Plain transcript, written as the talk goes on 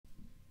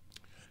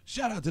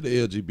Shout out to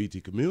the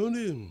LGBT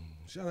community.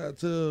 Shout out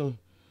to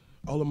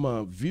all of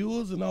my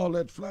viewers and all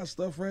that fly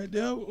stuff right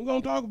there. We're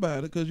going to talk about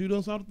it because you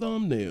done saw the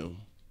thumbnail.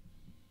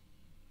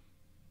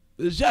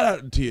 Shout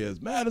out to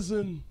T.S.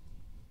 Madison.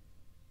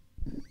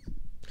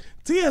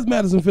 T.S.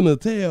 Madison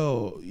finna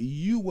tell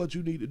you what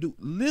you need to do.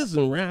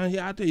 Listen, around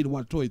here, I tell you to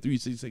watch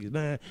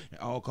 2369 at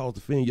all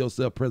costs. Defend your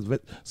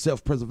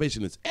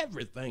self-preservation is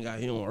everything out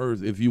here on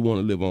earth if you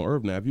want to live on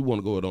earth. Now, if you want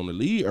to go it on the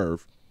lead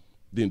earth,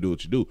 then do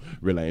what you do.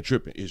 Really ain't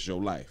tripping. It's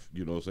your life.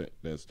 You know what I'm saying?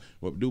 That's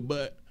what we do.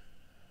 But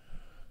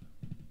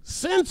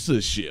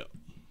censorship.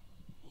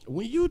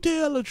 When you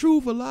tell the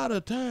truth, a lot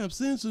of times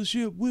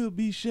censorship will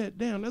be shut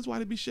down. That's why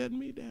they be shutting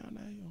me down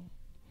now.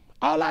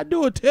 All I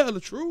do is tell the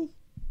truth.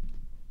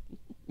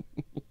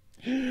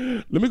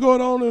 Let me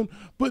go on and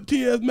put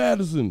T.S.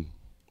 Madison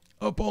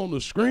up on the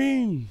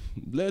screen.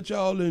 Let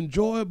y'all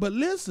enjoy it. But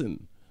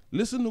listen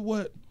to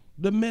what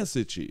the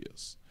message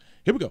is.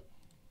 Here we go.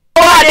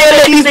 Go out there and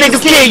let these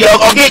niggas kill you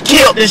or get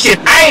killed and shit.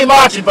 I ain't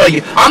marching for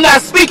you. I'm not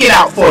speaking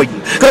out for you.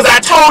 Because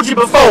I told you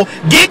before,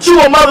 get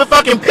you a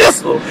motherfucking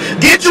pistol.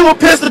 Get you a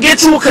pistol,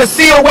 get you a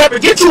concealed weapon,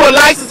 get you a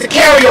license to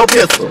carry your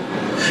pistol.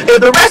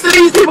 If the rest of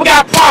these people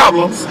got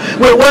problems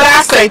with what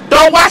I say,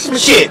 don't watch my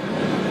shit.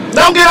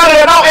 Don't get out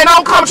there and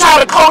don't come try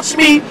to coach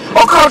me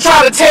or come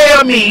try to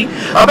tell me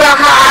about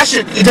how I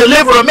should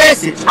deliver a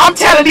message. I'm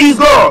telling these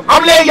girls,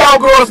 I'm letting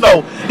y'all girls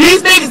know,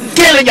 these niggas is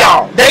killing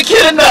y'all. They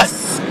killing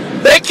us.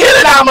 They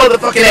killing our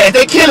motherfucking ass.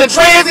 They killing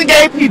trans and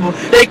gay people.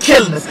 They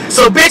killing us.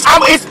 So bitch,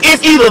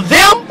 it's either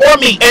them or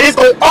me, and it's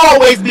gonna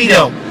always be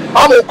them.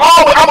 I'm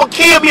gonna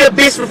kill me a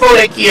bitch before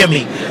they kill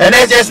me, and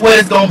that's just what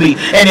it's gonna be.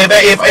 And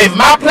if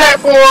my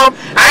platform,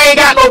 I ain't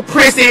got no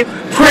pretty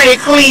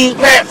clean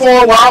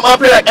platform where I'm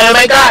up here like, oh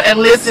my god, and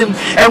listen,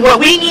 and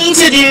what we need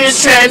to do is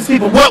trans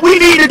people. What we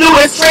need to do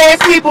as trans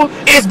people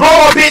is blow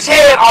a bitch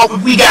head off if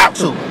we got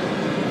to.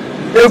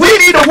 If we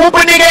need to whoop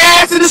a nigga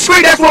ass in the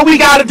street, that's what we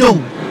gotta do.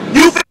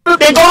 You feel?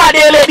 Then go out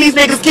there and let these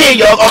niggas kill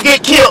you or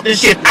get killed and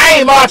shit. I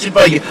ain't marching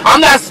for you. I'm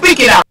not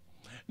speaking out.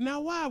 Now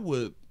why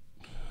would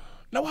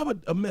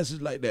a message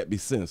like that be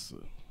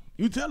censored?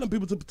 You telling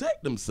people to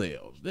protect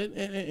themselves,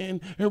 and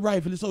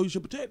rightfully so, you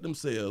should protect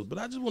themselves. But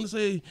I just want to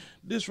say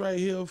this right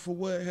here for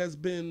what has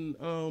been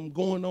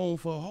going on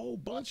for a whole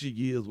bunch of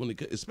years,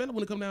 especially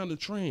when it comes down to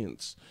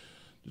transgender.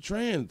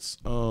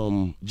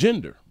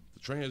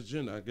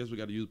 Transgender, I guess we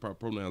got to use proper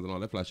pronouns and all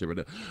that fly shit right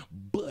there.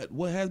 But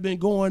what has been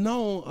going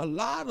on, a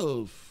lot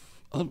of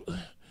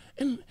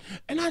and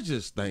I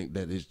just think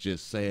that it's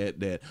just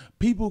sad that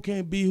people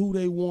can't be who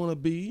they want to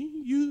be.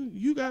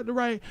 You got the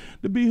right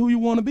to be who you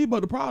want to be, but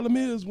the problem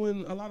is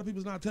when a lot of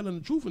people's not telling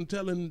the truth and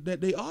telling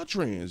that they are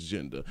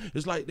transgender.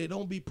 It's like they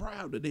don't be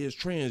proud that they're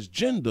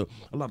transgender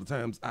a lot of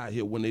times out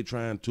here when they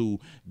trying to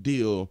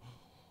deal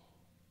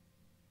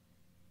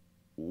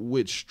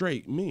with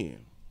straight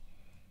men.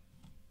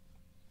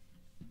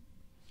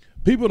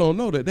 People don't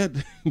know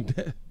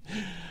that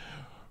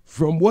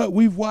from what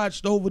we've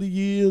watched over the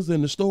years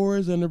and the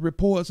stories and the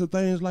reports and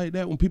things like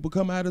that, when people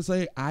come out and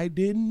say, I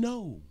didn't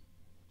know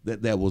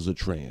that was a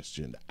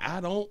transgender.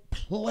 I don't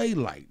play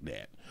like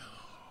that.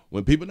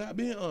 When people not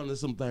being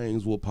honest, some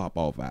things will pop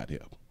off out here.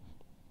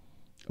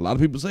 A lot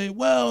of people say,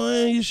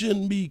 well, you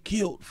shouldn't be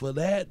killed for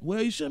that.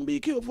 Well, you shouldn't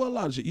be killed for a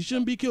lot of shit. You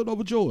shouldn't be killed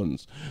over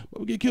Jordans. But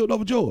we get killed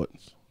over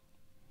Jordans.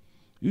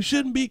 You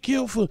shouldn't be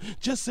killed for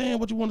just saying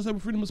what you want to say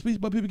with freedom of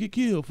speech, but people get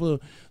killed for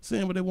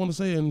saying what they want to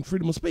say in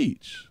freedom of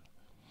speech.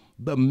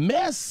 The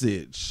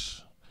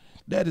message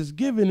that is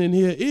given in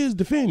here is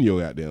defend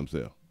your goddamn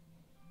self.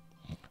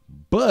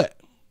 But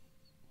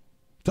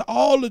to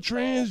all the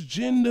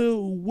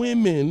transgender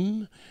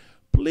women,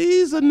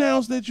 please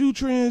announce that you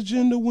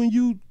transgender when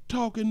you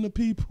talking to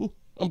people.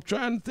 I'm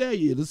trying to tell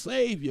you to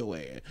save your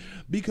ass.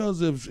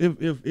 Because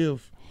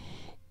if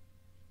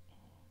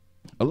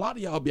a lot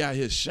of y'all be out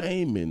here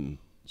shaming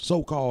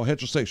so-called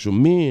heterosexual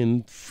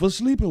men for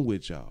sleeping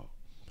with y'all.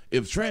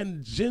 If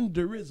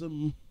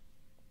transgenderism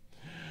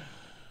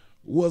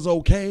was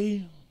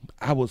okay,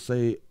 I would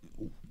say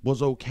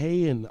was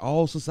okay and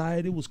all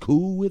society was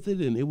cool with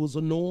it and it was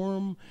a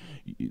norm,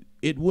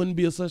 it wouldn't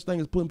be a such thing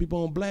as putting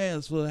people on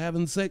blast for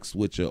having sex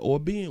with you or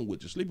being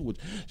with you, sleeping with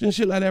you, just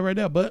shit like that right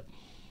there. But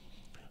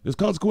there's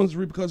consequences,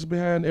 repercussions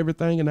behind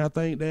everything, and I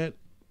think that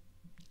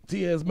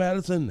T.S.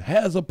 Madison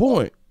has a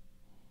point.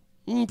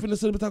 Finna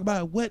sit up and talk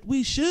about what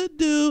we should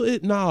do.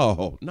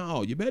 No,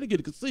 you better get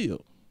it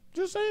concealed.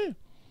 Just saying.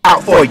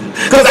 Out for you.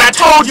 Because I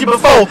told you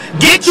before,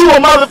 get you a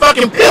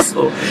motherfucking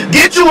pistol.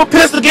 Get you a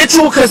pistol, get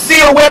you a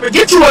concealed weapon,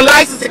 get you a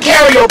license to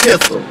carry your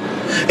pistol.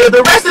 If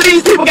the rest of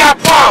these people got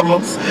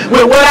problems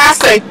with what I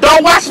say,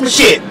 don't watch my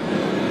shit.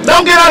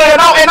 Don't get out there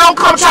and don't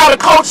come try to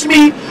coach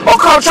me or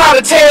come try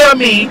to tell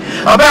me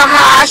about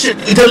how I should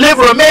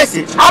deliver a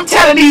message. I'm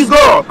telling these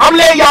girls, I'm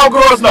letting y'all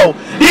girls know,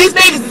 these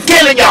niggas is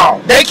killing y'all.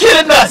 They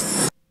killing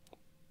us.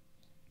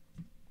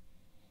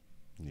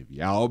 If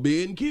y'all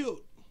being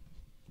killed,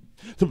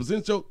 to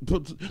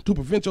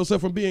prevent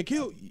yourself from being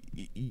killed,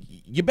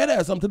 you better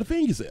have something to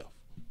defend yourself.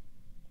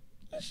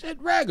 That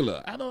shit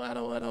regular. I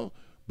don't.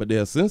 But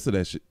they'll censor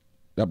that shit.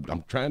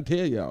 I'm trying to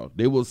tell y'all,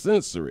 they will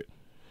censor it.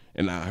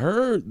 And I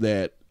heard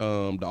that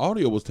the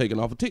audio was taken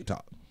off of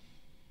TikTok.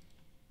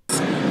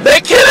 They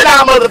killing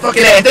our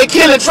motherfucking ass. They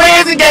killing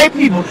trans and gay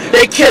people.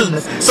 They killing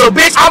us. So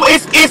bitch,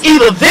 it's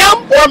either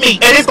them or me,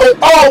 and it's gonna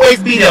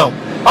always be them.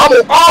 I'm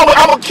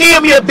gonna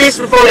kill me a bitch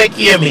before they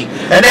kill me,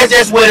 and that's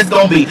just what it's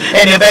gonna be.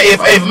 And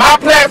if my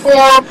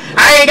platform,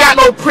 I ain't got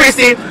no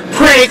pretty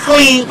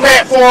clean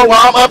platform where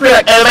I'm up here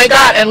like, oh my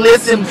God, and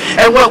listen.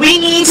 And what we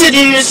need to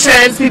do is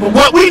trans people.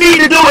 What we need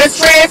to do as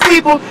trans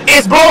people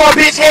is blow a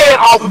bitch head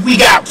off if we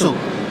got to.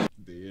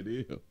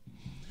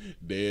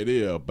 There it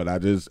is. But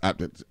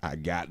I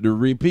got to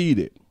repeat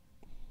it.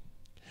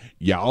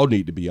 Y'all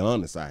need to be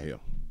honest out here.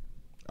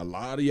 A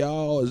lot of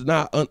y'all is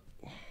not.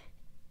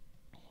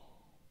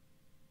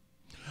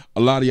 A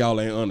lot of y'all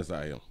ain't honest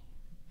out here.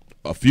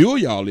 A few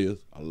of y'all is.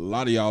 A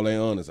lot of y'all ain't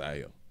honest out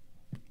here.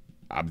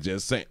 I'm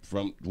just saying,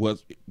 from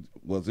what's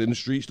in the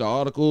streets, the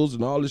articles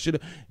and all this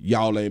shit,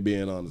 y'all ain't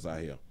being honest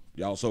out here.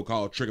 Y'all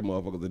so-called trigger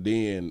motherfuckers, and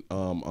then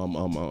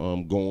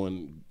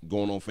going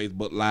on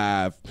Facebook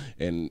Live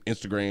and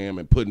Instagram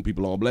and putting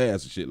people on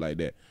blast and shit like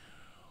that.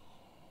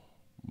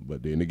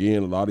 But then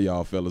again, a lot of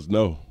y'all fellas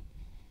know.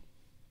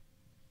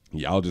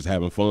 Y'all just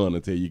having fun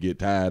until you get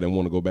tired and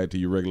want to go back to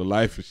your regular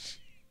life and shit.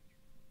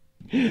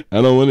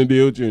 I don't want to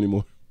deal with you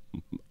anymore.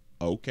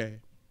 Okay.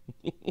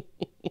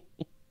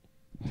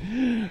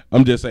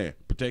 I'm just saying,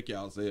 protect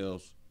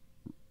yourselves.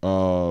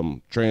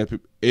 Trans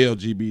people,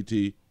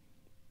 LGBT,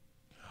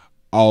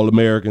 all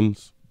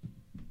Americans.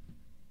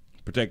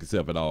 Protect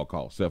yourself at all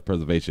costs.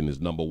 Self-preservation is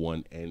number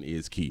one and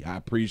is key. I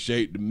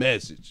appreciate the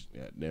message.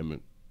 God damn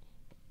it.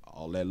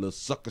 All that little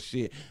sucker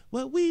shit.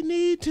 What we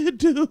need to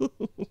do.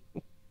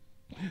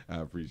 I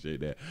appreciate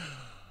that.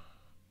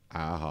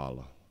 I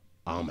holler.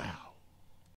 I'm out.